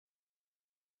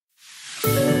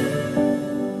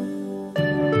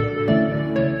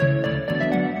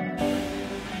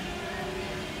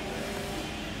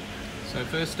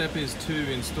first step is to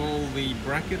install the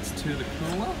brackets to the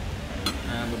cooler.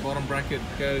 The bottom bracket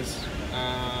goes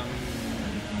on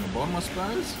the bottom, I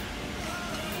suppose.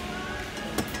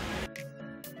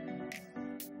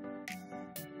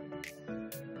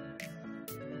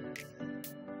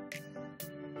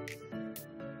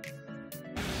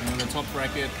 And the top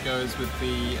bracket goes with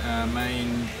the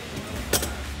main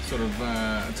sort of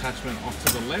attachment off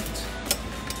to the left.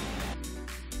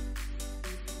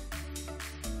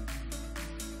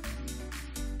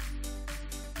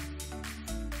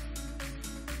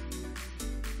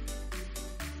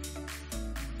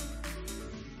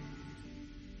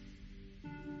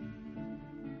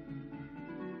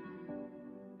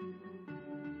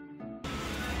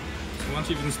 Once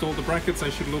you've installed the brackets,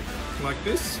 they should look like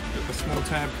this. Got the small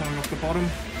tab coming off the bottom,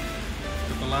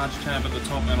 got the large tab at the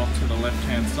top and off to the left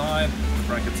hand side. The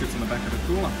bracket sits in the back of the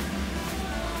cooler.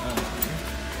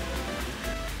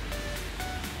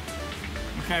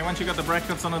 Okay, once you've got the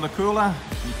brackets onto the cooler,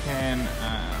 you can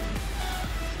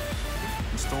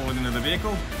install it into the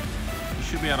vehicle. You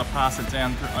should be able to pass it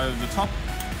down over the top.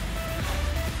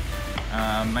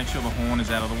 Make sure the horn is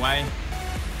out of the way.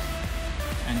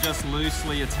 And just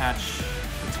loosely attach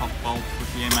the top bolt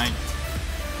with the M8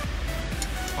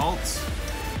 bolts.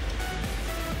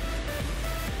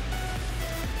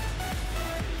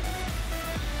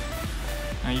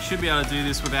 Now you should be able to do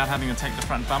this without having to take the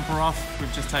front bumper off.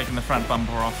 We've just taken the front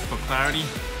bumper off for clarity.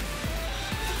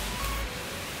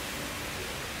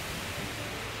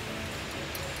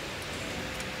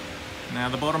 Now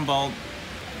the bottom bolt,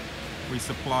 we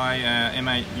supply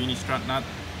M8 uni-strut nut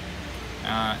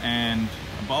and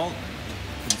a bolt,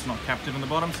 but it's not captive on the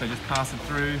bottom, so just pass it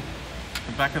through.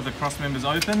 The back of the cross member's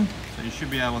open, so you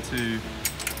should be able to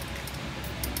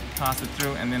pass it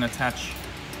through and then attach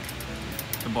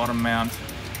the bottom mount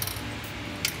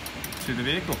to the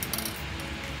vehicle.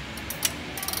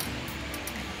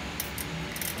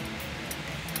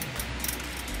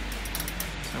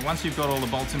 So once you've got all the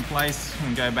bolts in place, you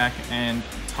can go back and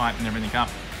tighten everything up.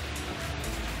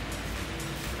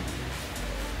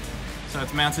 So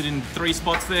it's mounted in 3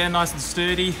 spots there, nice and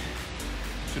sturdy.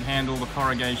 Should handle the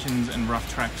corrugations and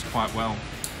rough tracks quite well.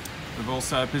 We've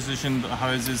also positioned the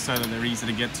hoses so that they're easy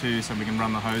to get to, so we can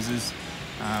run the hoses.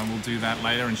 We'll do that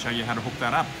later and show you how to hook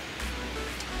that up.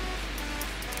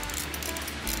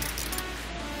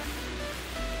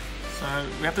 So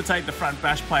we have to take the front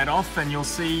bash plate off, and you'll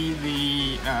see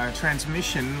the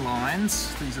transmission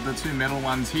lines. These are the 2 metal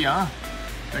ones here.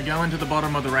 They go into the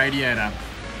bottom of the radiator.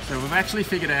 So we've actually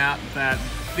figured out that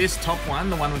this top one,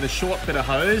 the one with the short bit of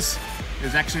hose,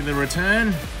 is actually the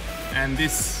return, and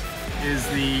this is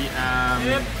the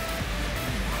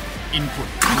input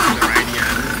into the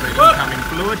radiator. This is the incoming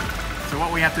fluid. So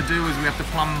what we have to do is we have to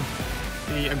plumb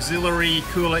the auxiliary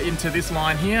cooler into this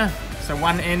line here. So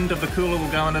one end of the cooler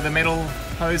will go into the metal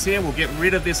hose here. We'll get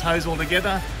rid of this hose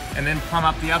altogether and then plumb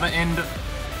up the other end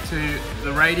to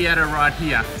the radiator right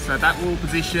here. So that will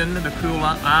position the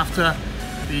cooler after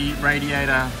the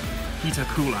radiator heater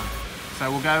cooler.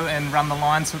 So we'll go and run the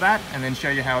lines for that and then show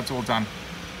you how it's all done.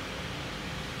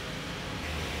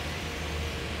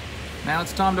 Now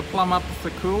it's time to plumb up the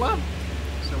cooler.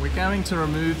 So we're going to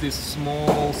remove this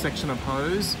small section of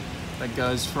hose that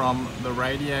goes from the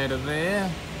radiator there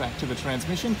back to the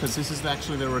transmission, because this is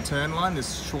actually the return line.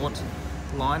 This short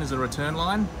line is a return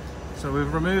line. So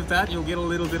we've removed that. You'll get a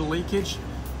little bit of leakage,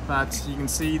 but you can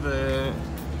see the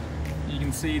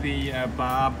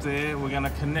barb there. We're going to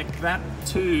connect that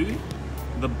to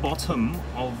the bottom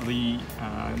of the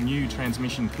new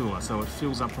transmission cooler, so it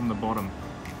fills up from the bottom.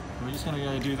 So we're just going to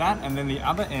go do that, and then the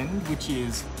other end, which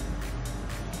is,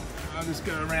 I'll just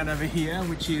go around over here,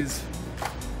 which is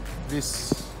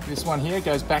this one here,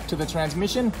 goes back to the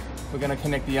transmission. We're going to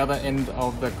connect the other end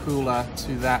of the cooler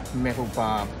to that metal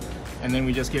barb, and then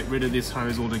we just get rid of this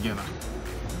hose altogether.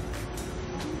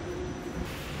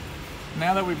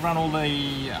 Now that we've run all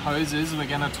the hoses, we're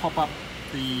going to top up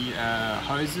the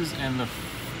hoses and the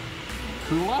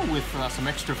cooler with some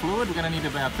extra fluid. We're going to need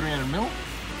about 300 ml.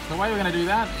 So the way we're going to do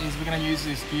that is we're going to use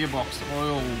this gearbox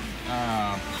oil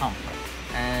pump,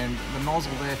 and the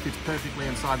nozzle there fits perfectly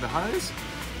inside the hose,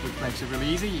 which makes it really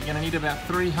easy. You're going to need about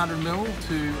 300 ml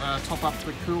to top up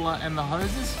the cooler and the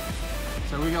hoses.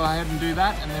 So we go ahead and do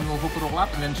that, and then we'll hook it all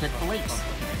up and then check for leaks.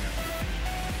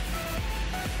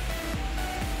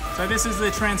 So this is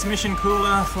the transmission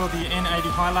cooler for the N80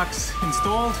 Hilux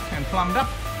installed and plumbed up.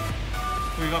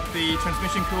 We've got the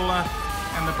transmission cooler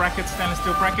and the brackets, stainless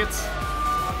steel brackets.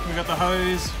 We've got the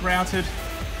hose routed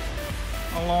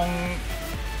along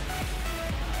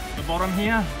the bottom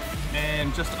here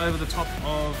and just over the top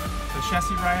of the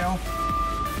chassis rail,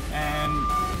 and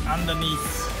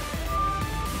underneath.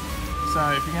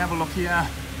 So if you can have a look here,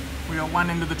 we got one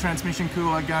end of the transmission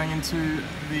cooler going into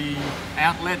the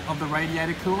outlet of the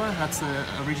radiator cooler. That's the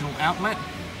original outlet.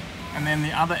 And then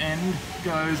the other end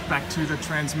goes back to the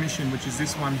transmission, which is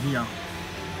this one here.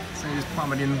 So you just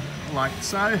plumb it in like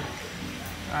so.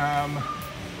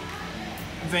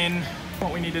 Then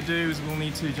what we need to do is we'll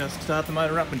need to just start the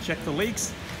motor up and check the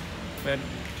leaks, but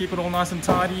keep it all nice and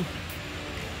tidy.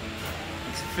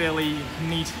 It's a fairly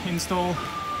neat install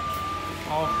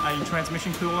of a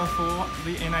transmission cooler for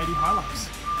the N80 Hilux.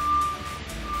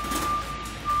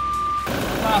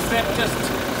 Last step, just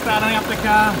starting up the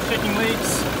car, checking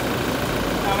leaks.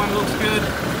 That one looks good.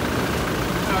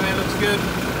 That one there looks good.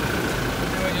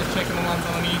 And we're just checking the ones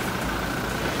underneath.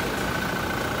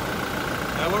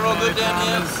 We're all good down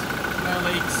here. No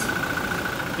leaks.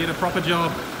 Did a proper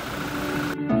job.